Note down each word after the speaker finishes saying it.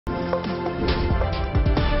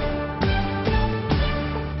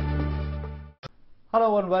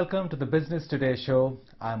Hello and welcome to the Business Today show.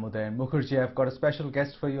 I'm Uday Mukherjee. I've got a special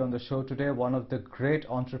guest for you on the show today, one of the great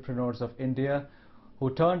entrepreneurs of India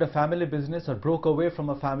who turned a family business or broke away from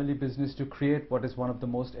a family business to create what is one of the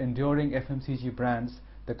most enduring FMCG brands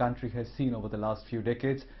the country has seen over the last few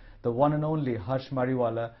decades. The one and only Harsh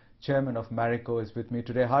Mariwala, chairman of Marico, is with me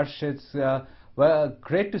today. Harsh, it's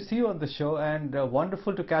great to see you on the show and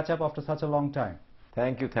wonderful to catch up after such a long time.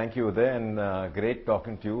 Thank you, Uday, and great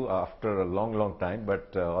talking to you after a long time,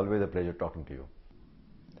 but always a pleasure talking to you.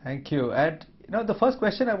 Thank you. And the first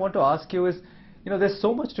question I want to ask you is, there's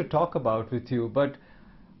so much to talk about with you, but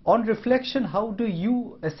on reflection, how do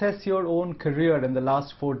you assess your own career in the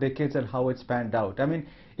last 4 decades and how it's panned out? I mean,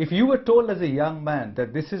 if you were told as a young man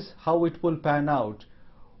that this is how it will pan out,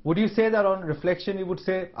 would you say that on reflection you would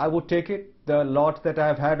say, I would take it, the lot that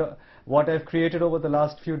I've had, what I've created over the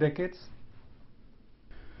last few decades?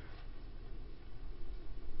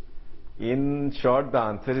 In short, the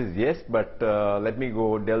answer is yes, but let me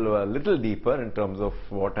delve a little deeper in terms of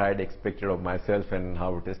what I had expected of myself and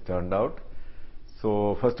how it has turned out.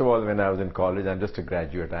 So first of all, when I was in college, I'm just a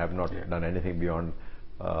graduate. I have not done anything beyond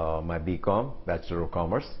my BCom, Bachelor of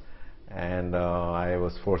Commerce, and I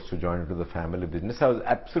was forced to join into the family business. I was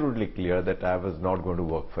absolutely clear that I was not going to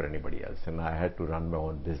work for anybody else, and I had to run my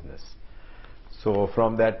own business. So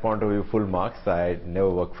from that point of view, full marks. I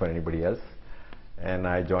never worked for anybody else. And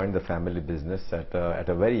I joined the family business at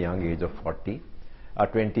a very young age of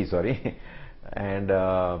 20, sorry. And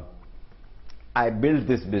I built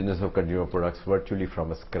this business of consumer products virtually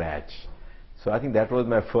from scratch. So I think that was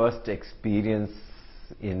my first experience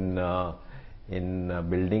in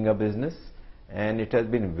building a business, and it has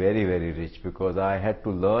been very rich because I had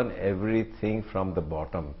to learn everything from the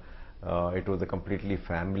bottom. It was a completely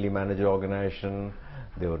family managed organization.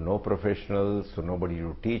 There were no professionals, so nobody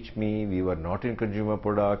to teach me. We were not in consumer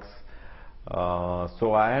products.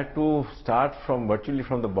 So I had to start virtually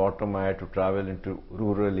from the bottom. I had to travel into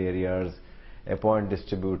rural areas, appoint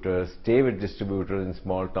distributors, stay with distributors in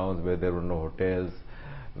small towns where there were no hotels.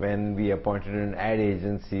 When we appointed an ad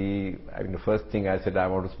agency, I mean, the first thing I said, I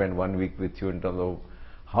want to spend 1 week with you in terms of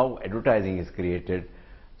how advertising is created.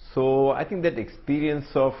 So I think that experience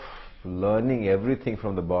of learning everything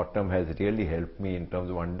from the bottom has really helped me in terms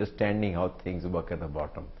of understanding how things work at the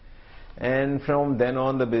bottom. And from then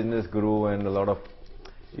on, the business grew, and a lot of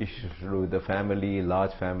issues to do with the family,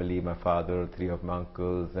 large family, my father, 3 of my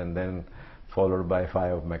uncles, and then followed by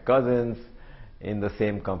 5 of my cousins in the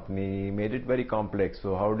same company, made it very complex.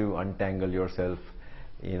 So how do you untangle yourself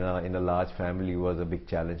in a large family was a big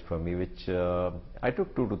challenge for me, which I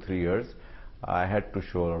took 2 to 3 years. I had to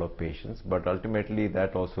show a lot of patience, but ultimately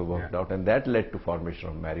that also worked out, and that led to formation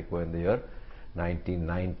of Marico in the year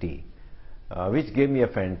 1990, which gave me a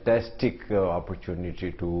fantastic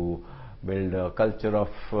opportunity to build a culture of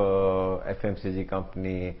FMCG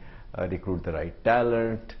company, recruit the right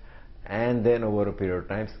talent, and then over a period of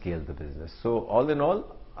time scale the business. So all in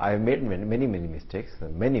all, I made many mistakes,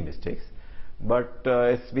 but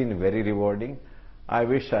it's been very rewarding. I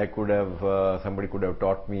wish I could have, somebody could have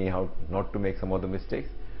taught me how not to make some of the mistakes.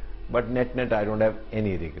 But net, I don't have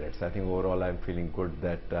any regrets. I think overall I'm feeling good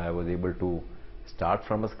that I was able to start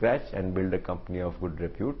from scratch and build a company of good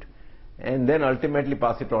repute, and then ultimately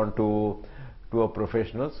pass it on to a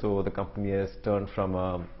professional. So the company has turned from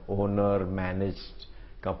a owner-managed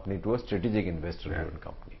company to a strategic investor-driven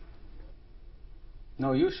company.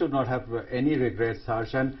 No, you should not have any regrets,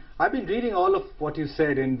 Harsh. And I've been reading all of what you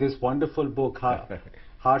said in this wonderful book,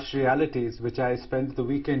 Harsh Realities, which I spent the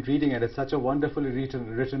weekend reading, and it's such a wonderfully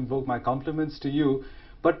written book. My compliments to you.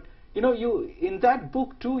 But you in that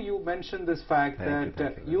book too, you mentioned this fact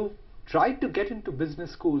that you tried to get into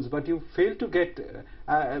business schools, but you failed to get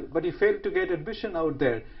admission out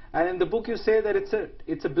there. And in the book, you say that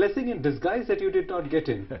it's a blessing in disguise that you did not get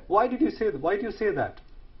in. Why do you say that?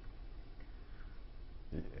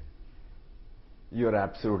 You're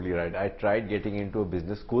absolutely right. I tried getting into a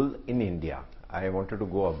business school in India. I wanted to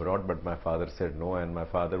go abroad, but my father said no, and my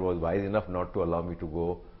father was wise enough not to allow me to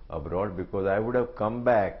go abroad, because I would have come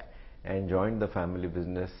back and joined the family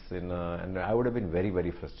business and I would have been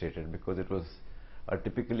very frustrated, because it was a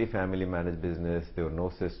typically family managed business. There were no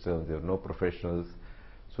systems, there were no professionals.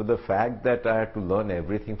 So the fact that I had to learn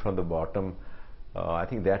everything from the bottom, I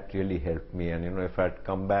think that really helped me. And if I had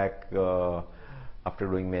come back after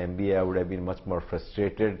doing my MBA, I would have been much more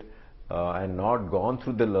frustrated and not gone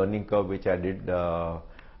through the learning curve which I did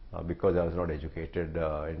because I was not educated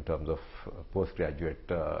in terms of postgraduate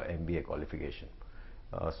MBA qualification.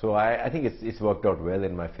 So I think it's worked out well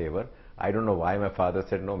in my favor. I don't know why my father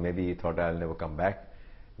said no. Maybe he thought I'll never come back.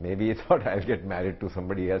 Maybe he thought I'll get married to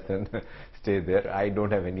somebody else and stay there. I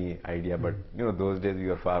don't have any idea, but you know, those days we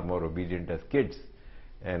were far more obedient as kids,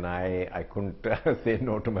 and I couldn't say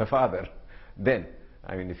no to my father. Then,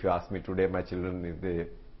 I mean, if you ask me today, my children,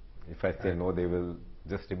 if I say no, they will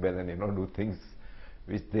just rebel and do things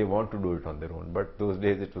which they want to do it on their own. But those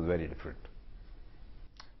days it was very different.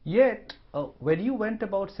 Yet, when you went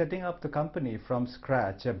about setting up the company from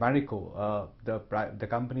scratch, Marico, the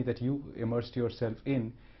company that you immersed yourself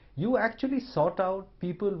in, you actually sought out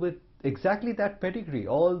people with exactly that pedigree,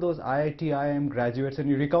 all those IIT, IIM graduates, and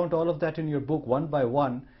you recount all of that in your book one by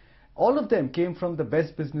one. All of them came from the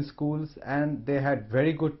best business schools, and they had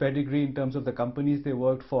very good pedigree in terms of the companies they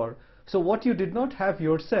worked for. So what you did not have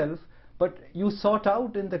yourself, but you sought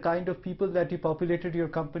out in the kind of people that you populated your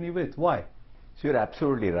company with. Why? So you're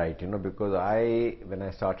absolutely right, because when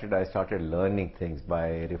I started learning things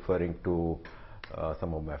by referring to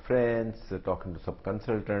some of my friends, talking to some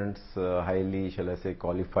consultants, highly, shall I say,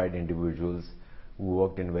 qualified individuals who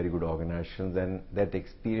worked in very good organizations, and that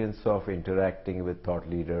experience of interacting with thought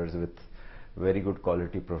leaders, with very good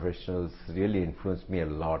quality professionals really influenced me a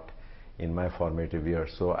lot in my formative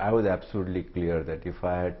years. So I was absolutely clear that if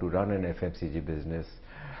I had to run an FMCG business,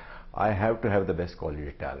 I have to have the best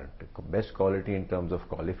quality talent, best quality in terms of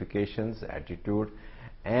qualifications, attitude,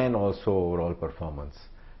 and also overall performance.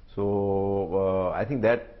 So I think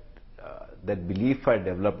that belief I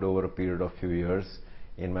developed over a period of few years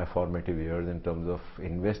in my formative years in terms of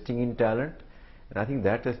investing in talent, and I think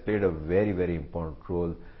that has played a very, very important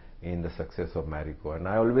role in the success of Marico. And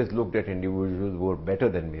I always looked at individuals who were better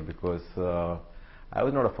than me, because I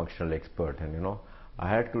was not a functional expert, and I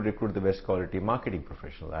had to recruit the best quality marketing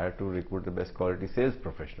professional. I had to recruit the best quality sales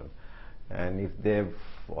professional. And if they've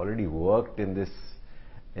already worked in this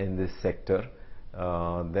sector,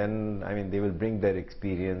 then I mean they will bring their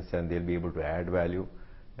experience and they'll be able to add value.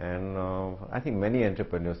 And I think many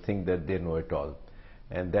entrepreneurs think that they know it all,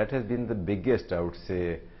 and that has been the biggest, I would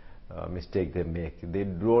say, mistake they make. They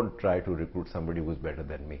don't try to recruit somebody who's better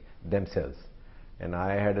than me themselves. And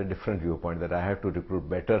I had a different viewpoint, that I have to recruit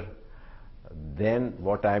better than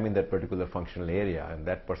what I am in that particular functional area, and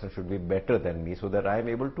that person should be better than me, so that I am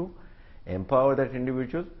able to empower that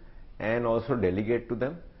individual and also delegate to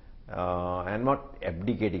them. I'm not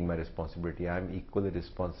abdicating my responsibility. I'm equally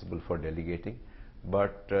responsible for delegating,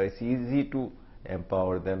 but it's easy to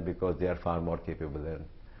empower them because they are far more capable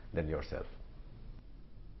than yourself.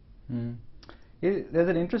 There's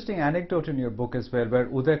an interesting anecdote in your book as well, where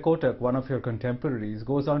Uday Kotak, one of your contemporaries,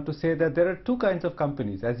 goes on to say that there are two kinds of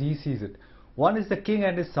companies as he sees it. One is the king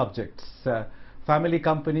and his subjects, family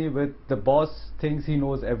company with the boss thinks he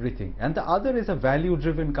knows everything, and the other is a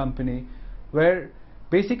value-driven company where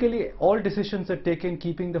basically all decisions are taken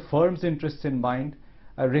keeping the firm's interests in mind,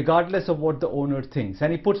 regardless of what the owner thinks.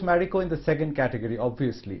 And he puts Marico in the second category,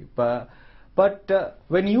 obviously. But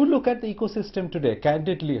when you look at the ecosystem today,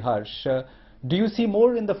 candidly, Harsh, do you see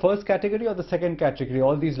more in the first category or the second category,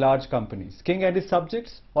 all these large companies, king and his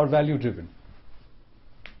subjects, or value-driven?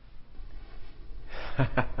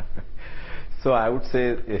 So I would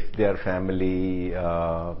say if they are family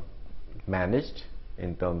managed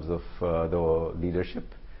in terms of the leadership,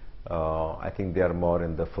 I think they are more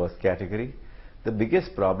in the first category. The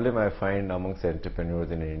biggest problem I find amongst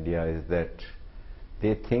entrepreneurs in India is that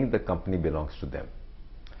they think the company belongs to them.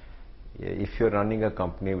 If you're running a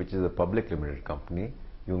company which is a public limited company,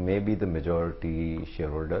 you may be the majority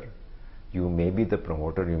shareholder, you may be the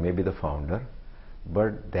promoter, you may be the founder,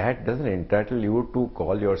 but that doesn't entitle you to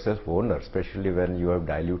call yourself owner, especially when you have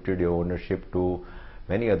diluted your ownership to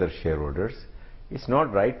many other shareholders. It's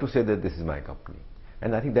not right to say that this is my company.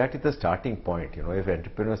 And I think that is the starting point. If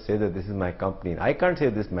entrepreneurs say that this is my company, I can't say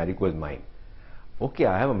this Marico is mine. Okay,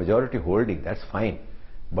 I have a majority holding, that's fine,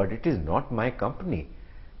 but it is not my company.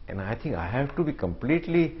 And I think I have to be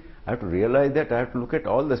I have to realize that I have to look at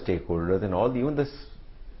all the stakeholders and even the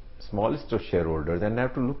smallest of shareholders, and I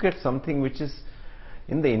have to look at something which is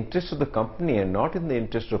in the interest of the company and not in the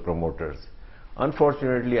interest of promoters.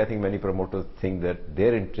 Unfortunately, I think many promoters think that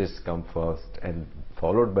their interests come first and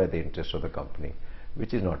followed by the interest of the company,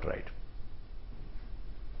 which is not right.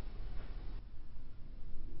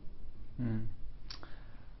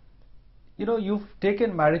 You've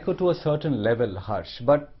taken Marico to a certain level, Harsh,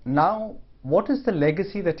 but now what is the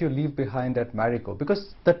legacy that you leave behind at Marico?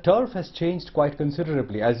 Because the turf has changed quite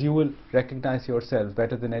considerably, as you will recognize yourself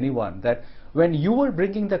better than anyone, that when you were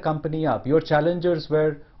bringing the company up, your challengers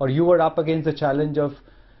you were up against the challenge of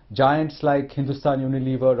giants like Hindustan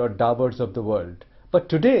Unilever or Daburs of the world. But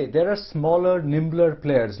today, there are smaller, nimbler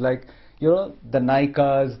players like, the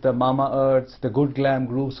Nykas, the Mama Earths, the Good Glam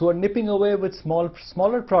groups who are nipping away with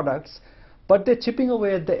smaller products, but they're chipping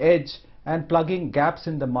away at the edge and plugging gaps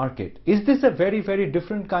in the market. Is this a very, very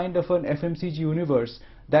different kind of an FMCG universe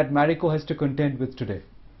that Marico has to contend with today?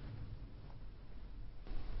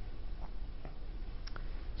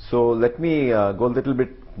 So let me go a little bit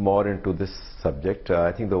more into this subject.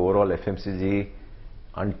 I think the overall FMCG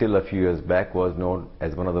until a few years back was known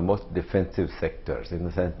as one of the most defensive sectors, in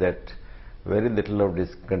the sense that very little of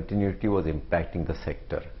discontinuity was impacting the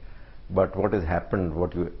sector. But what has happened,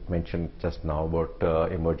 what you mentioned just now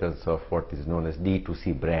about emergence of what is known as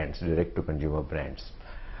D2C brands, direct to consumer brands,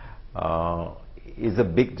 is a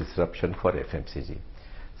big disruption for FMCG.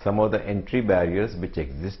 Some of the entry barriers which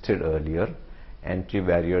existed earlier, entry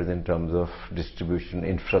barriers in terms of distribution,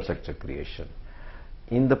 infrastructure creation.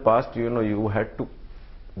 In the past, you had to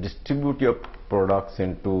distribute your products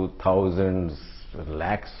into thousands,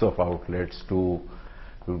 lakhs of outlets to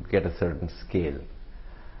get a certain scale.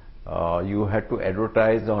 You had to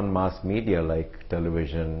advertise on mass media like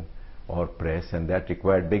television or press, and that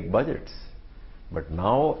required big budgets. But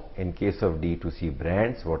now, in case of D2C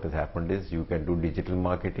brands, what has happened is you can do digital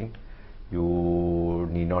marketing. You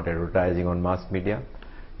need not advertising on mass media.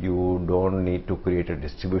 You don't need to create a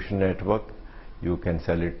distribution network. You can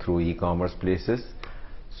sell it through e-commerce places.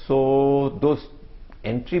 So those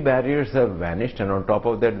entry barriers have vanished, and on top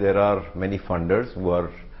of that there are many funders who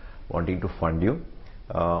are wanting to fund you.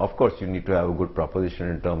 Of course, you need to have a good proposition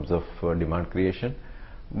in terms of demand creation,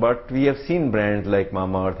 but we have seen brands like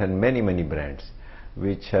Mama Earth and many brands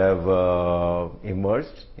which have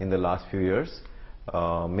emerged in the last few years,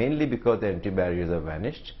 mainly because the entry barriers have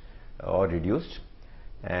vanished or reduced.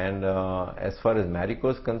 And as far as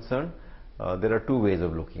Marico is concerned, there are two ways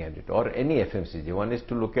of looking at it, or any FMCG. One is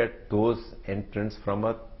to look at those entrants from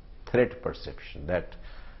a threat perception, that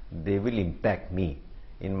they will impact me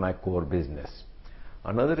in my core business.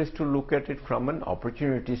 Another is to look at it from an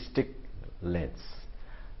opportunistic lens.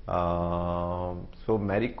 So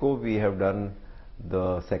Marico, we have done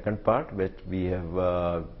the second part, which we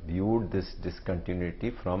have viewed this discontinuity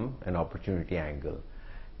from an opportunity angle.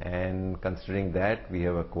 And considering that, we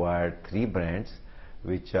have acquired 3 brands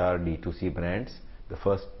which are D2C brands. The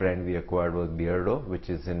first brand we acquired was Beardo, which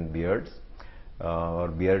is in beards or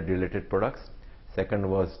beard related products. Second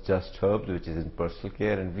was Just Herbs, which is in personal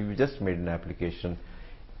care, and we just made an application,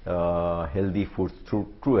 healthy foods through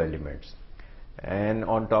True Elements. And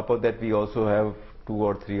on top of that, we also have 2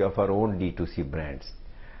 or 3 of our own D2C brands.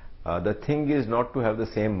 The thing is not to have the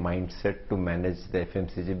same mindset to manage the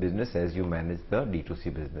FMCG business as you manage the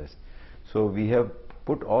D2C business. So we have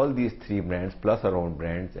put all these 3 brands plus our own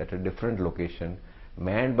brands at a different location,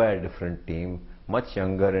 manned by a different team, much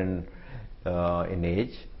younger in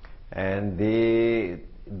age, and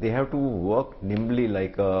they have to work nimbly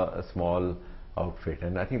like a small outfit.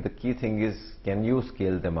 And I think the key thing is, can you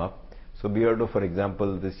scale them up? So Beardo, for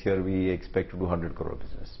example, this year we expect to do 100 crore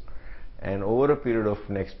business, and over a period of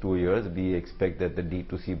next 2 years we expect that the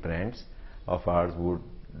D2C brands of ours would,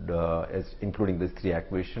 including these 3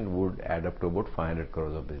 acquisitions, would add up to about 500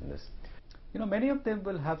 crores of business. Many of them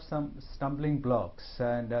will have some stumbling blocks,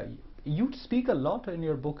 and you speak a lot in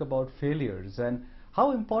your book about failures. And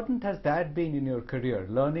how important has that been in your career,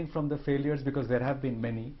 learning from the failures, because there have been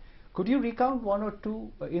many? Could you recount 1 or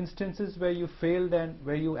 2 instances where you failed and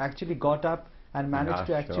where you actually got up and managed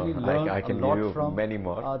to actually learn I can a lot give you from many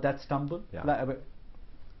more. that stumble? Yeah.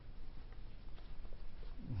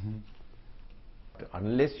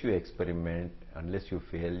 Unless you experiment, unless you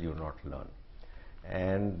fail, you not learn.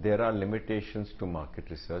 And there are limitations to market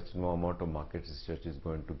research. No amount of market research is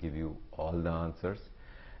going to give you all the answers,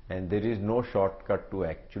 and there is no shortcut to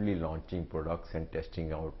actually launching products and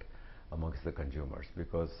testing out amongst the consumers,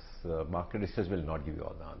 because market research will not give you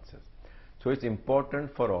all the answers. So it's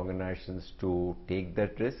important for organizations to take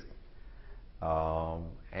that risk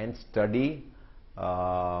and study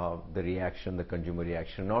the reaction, the consumer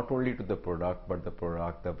reaction, not only to the product, but the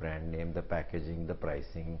product, the brand name, the packaging, the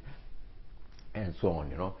pricing, and so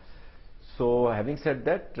on. So having said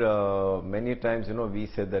that, many times we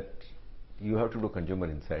said that you have to do consumer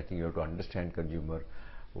insighting, you have to understand consumer,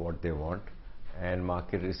 what they want, and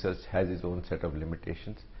market research has its own set of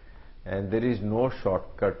limitations, and there is no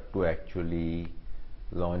shortcut to actually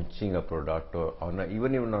launching a product, or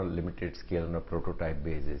even on a limited scale, on a prototype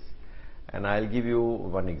basis. And I'll give you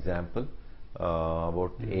one example.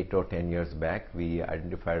 About 8 or 10 years back, we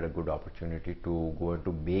identified a good opportunity to go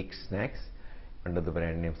into baked snacks under the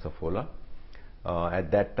brand name Saffola. At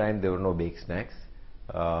that time, there were no baked snacks.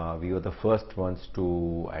 We were the first ones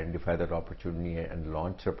to identify that opportunity and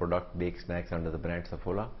launch a product, baked snacks, under the brand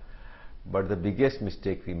Saffola. But the biggest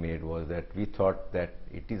mistake we made was that we thought that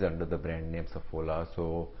it is under the brand name Saffola,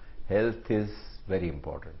 so health is very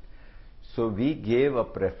important. So we gave a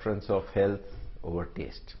preference of health over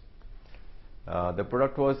taste. The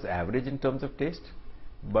product was average in terms of taste,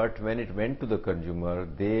 but when it went to the consumer,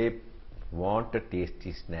 they want a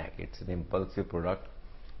tasty snack. It's an impulsive product.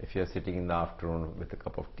 If you're sitting in the afternoon with a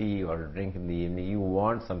cup of tea or a drink in the evening, you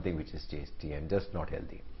want something which is tasty and just not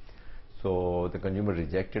healthy. So the consumer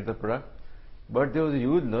rejected the product, but there was a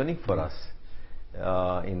huge learning for us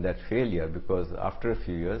in that failure, because after a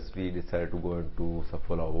few years we decided to go into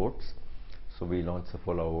Saffola oats. So we launched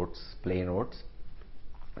Saffola oats, plain oats.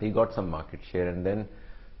 We got some market share, and then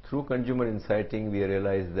through consumer insighting we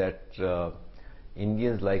realized that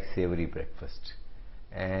Indians like savory breakfast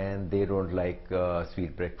and they don't like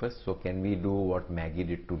sweet breakfast. So can we do what Maggi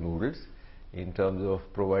did to noodles in terms of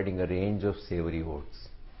providing a range of savory oats?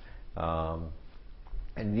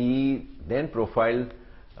 And we then profiled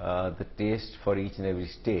the taste for each and every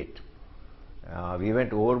state. We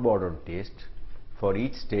went overboard on taste. For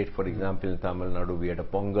each state, for example, in Tamil Nadu, we had a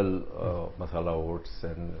Pongal masala oats,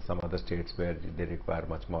 and some other states where they require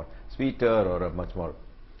much more sweeter or a much more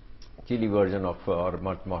chili version of, or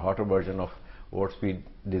much more hotter version of oats. We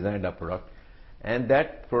designed our product, and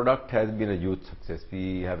that product has been a huge success.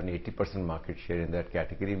 We have an 80% market share in that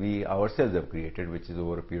category. We ourselves have created, which is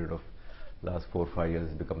over a period of last 4 or 5 years,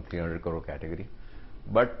 has become 300 crore category.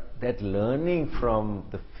 But that learning from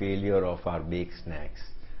the failure of our baked snacks,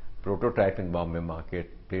 prototype in Bombay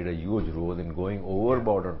market, played a huge role in going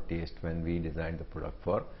overboard on taste when we designed the product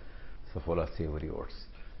for Saffola savory oats.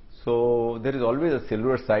 So there is always a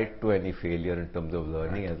silver side to any failure in terms of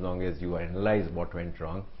learning, as long as you analyze what went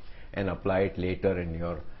wrong and apply it later in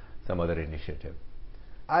your some other initiative.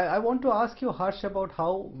 I want to ask you, Harsh, about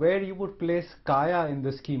where you would place Kaya in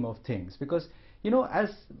the scheme of things, because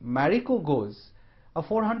as Marico goes, a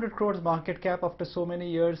 400 crores market cap after so many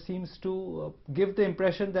years seems to give the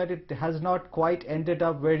impression that it has not quite ended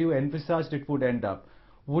up where you envisaged it would end up.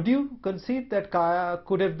 Would you concede that Kaya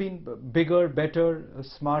could have been bigger, better,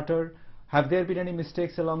 smarter? Have there been any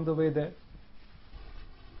mistakes along the way there?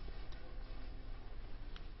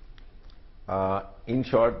 In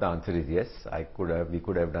short, the answer is yes. We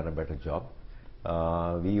could have done a better job.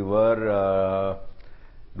 We were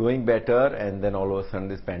doing better, and then all of a sudden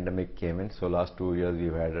this pandemic came in. So last 2 years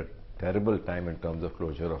we've had a terrible time in terms of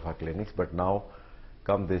closure of our clinics. But now,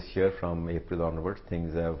 come this year, from April onwards,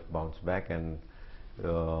 things have bounced back, and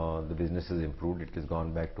the business has improved. It has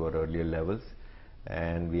gone back to our earlier levels,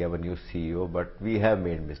 and we have a new CEO. But we have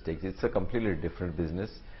made mistakes. It's a completely different business.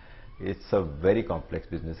 It's a very complex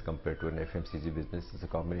business compared to an FMCG business. It's a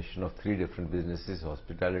combination of 3 different businesses: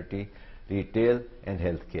 hospitality, retail, and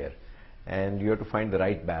healthcare. And you have to find the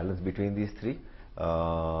right balance between these 3.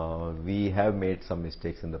 We have made some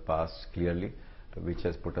mistakes in the past, clearly, which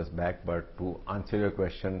has put us back. But to answer your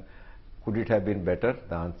question, could it have been better?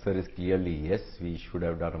 The answer is clearly yes. We should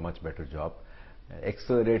have done a much better job,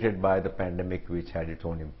 accelerated by the pandemic, which had its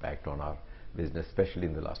own impact on our business, especially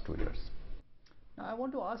in the last 2 years. Now, I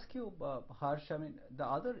want to ask you, Harsh, the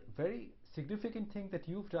other very significant thing that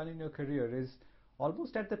you've done in your career is,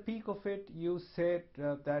 almost at the peak of it, you said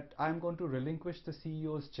that I'm going to relinquish the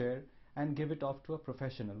CEO's chair and give it off to a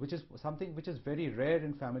professional, which is something which is very rare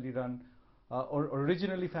in family-run or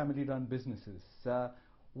originally family-run businesses.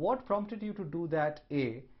 What prompted you to do that,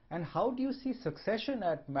 A? And how do you see succession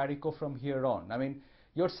at Marico from here on?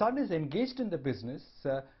 Your son is engaged in the business,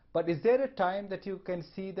 but is there a time that you can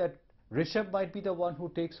see that Rishabh might be the one who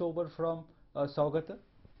takes over from Saugata?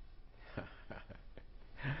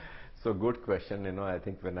 So good question. I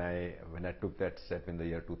think when I took that step in the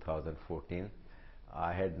year 2014,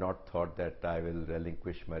 I had not thought that I will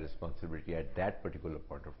relinquish my responsibility at that particular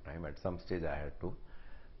point of time. At some stage I had to,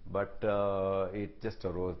 but it just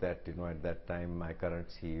arose that at that time my current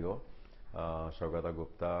CEO, Saugata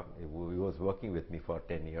Gupta, he was working with me for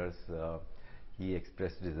 10 years. He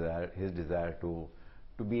expressed his desire to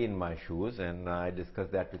be in my shoes, and I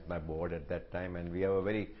discussed that with my board at that time. And we have a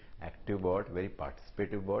very active board, very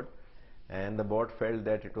participative board, and the board felt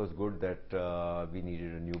that it was good that we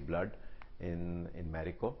needed a new blood in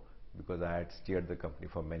Marico, because I had steered the company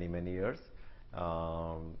for many years.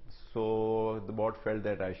 So the board felt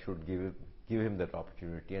that I should give him that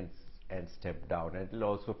opportunity and step down, and it will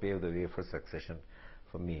also pave the way for succession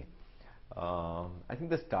for me. I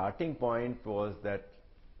think the starting point was that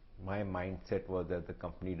my mindset was that the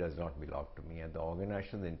company does not belong to me, and the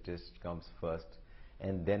organization's interest comes first,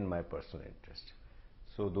 and then my personal interest.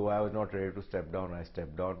 So though I was not ready to step down, I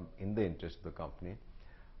stepped down in the interest of the company.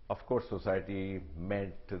 Of course, society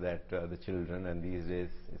meant that the children, and these days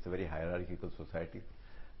it's a very hierarchical society,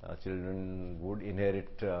 children would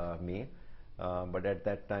inherit me. But at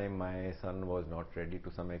that time, my son was not ready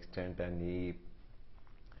to some extent, and he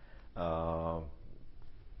was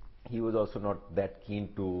also not that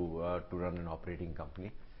keen to run an operating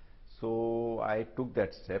company. So I took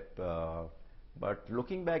that step. But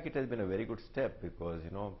looking back, it has been a very good step because,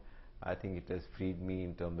 I think it has freed me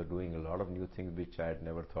in terms of doing a lot of new things which I had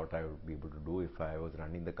never thought I would be able to do if I was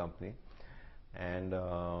running the company. And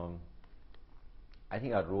I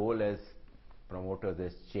think our role as promoters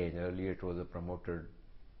has changed. Earlier it was a promoter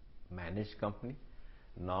managed company.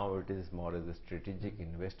 Now it is more as a strategic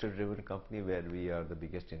investor driven company where we are the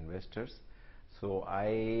biggest investors. So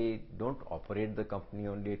I don't operate the company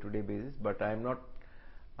on day-to-day basis, but I'm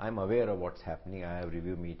aware of what's happening. I have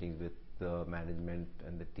review meetings with the management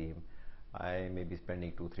and the team. I may be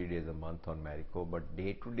spending 2-3 days a month on Marico, but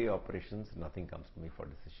day-to-day operations, nothing comes to me for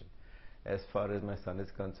decision. As far as my son is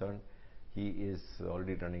concerned, he is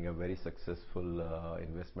already running a very successful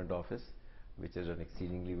investment office, which has done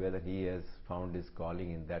exceedingly well, and he has found his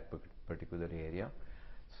calling in that particular area.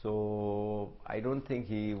 So I don't think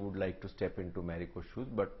he would like to step into Marico's shoes,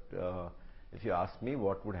 but if you ask me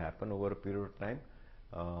what would happen over a period of time,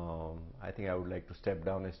 I think I would like to step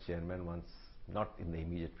down as chairman once, not in the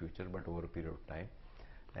immediate future, but over a period of time.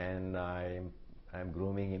 And I'm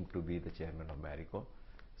grooming him to be the chairman of Marico.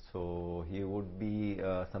 So he would be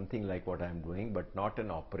something like what I'm doing, but not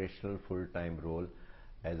an operational full-time role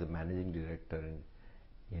as a managing director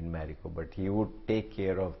in Marico. But he would take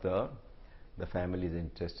care of the family's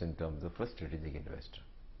interest in terms of a strategic investor.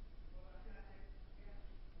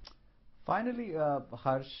 Finally,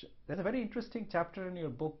 Harsh, there's a very interesting chapter in your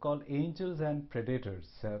book called Angels and Predators.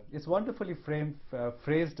 It's wonderfully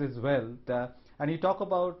phrased as well. And you talk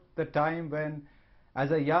about the time when,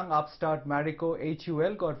 as a young upstart Marico,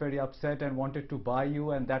 HUL got very upset and wanted to buy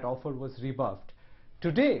you, and that offer was rebuffed.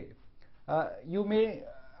 Today,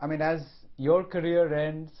 as your career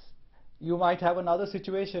ends, you might have another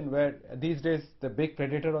situation where these days the big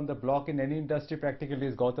predator on the block in any industry practically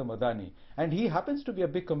is Gautam Adani. And he happens to be a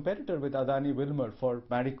big competitor with Adani Wilmar for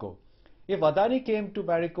Marico. If Adani came to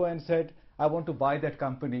Marico and said, I want to buy that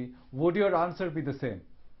company, would your answer be the same?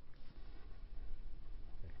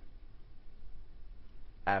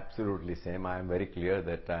 Absolutely same. I am very clear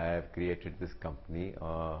that I have created this company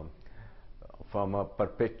from a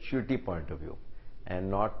perpetuity point of view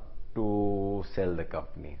and not to sell the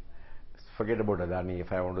company. Forget about Adani.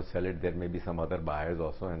 If I want to sell it, there may be some other buyers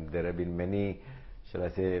also, and there have been many, shall I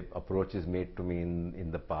say, approaches made to me in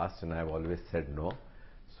the past, and I have always said no.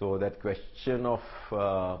 So that question of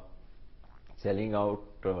selling out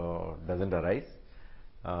doesn't arise.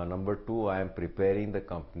 Number two, I am preparing the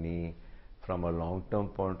company from a long-term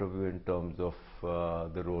point of view in terms of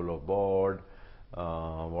the role of board,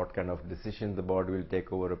 what kind of decision the board will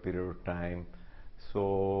take over a period of time. So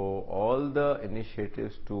all the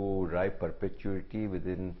initiatives to drive perpetuity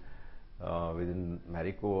within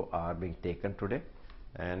Marico are being taken today.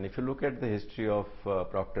 And if you look at the history of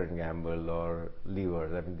Procter & Gamble or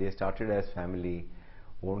Lever, I mean, they started as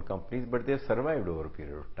family-owned companies, but they have survived over a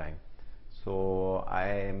period of time. So I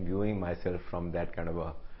am viewing myself from that kind of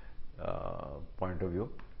a point of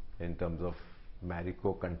view in terms of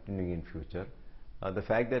Marico continuing in future. The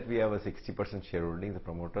fact that we have a 60% shareholding, the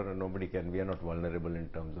promoter, we are not vulnerable in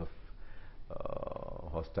terms of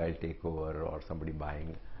hostile takeover or somebody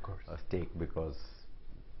buying a stake because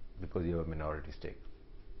you have a minority stake.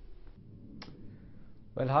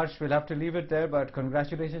 Well, Harsh, we'll have to leave it there, but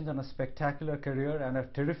congratulations on a spectacular career and a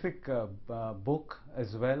terrific book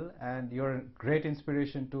as well. And you're a great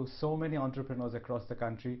inspiration to so many entrepreneurs across the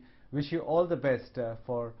country. Wish you all the best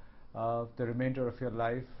for the remainder of your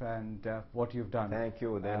life and what you've done. Thank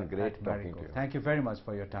you, then great talking to you. Thank you very much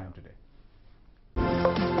for your time today.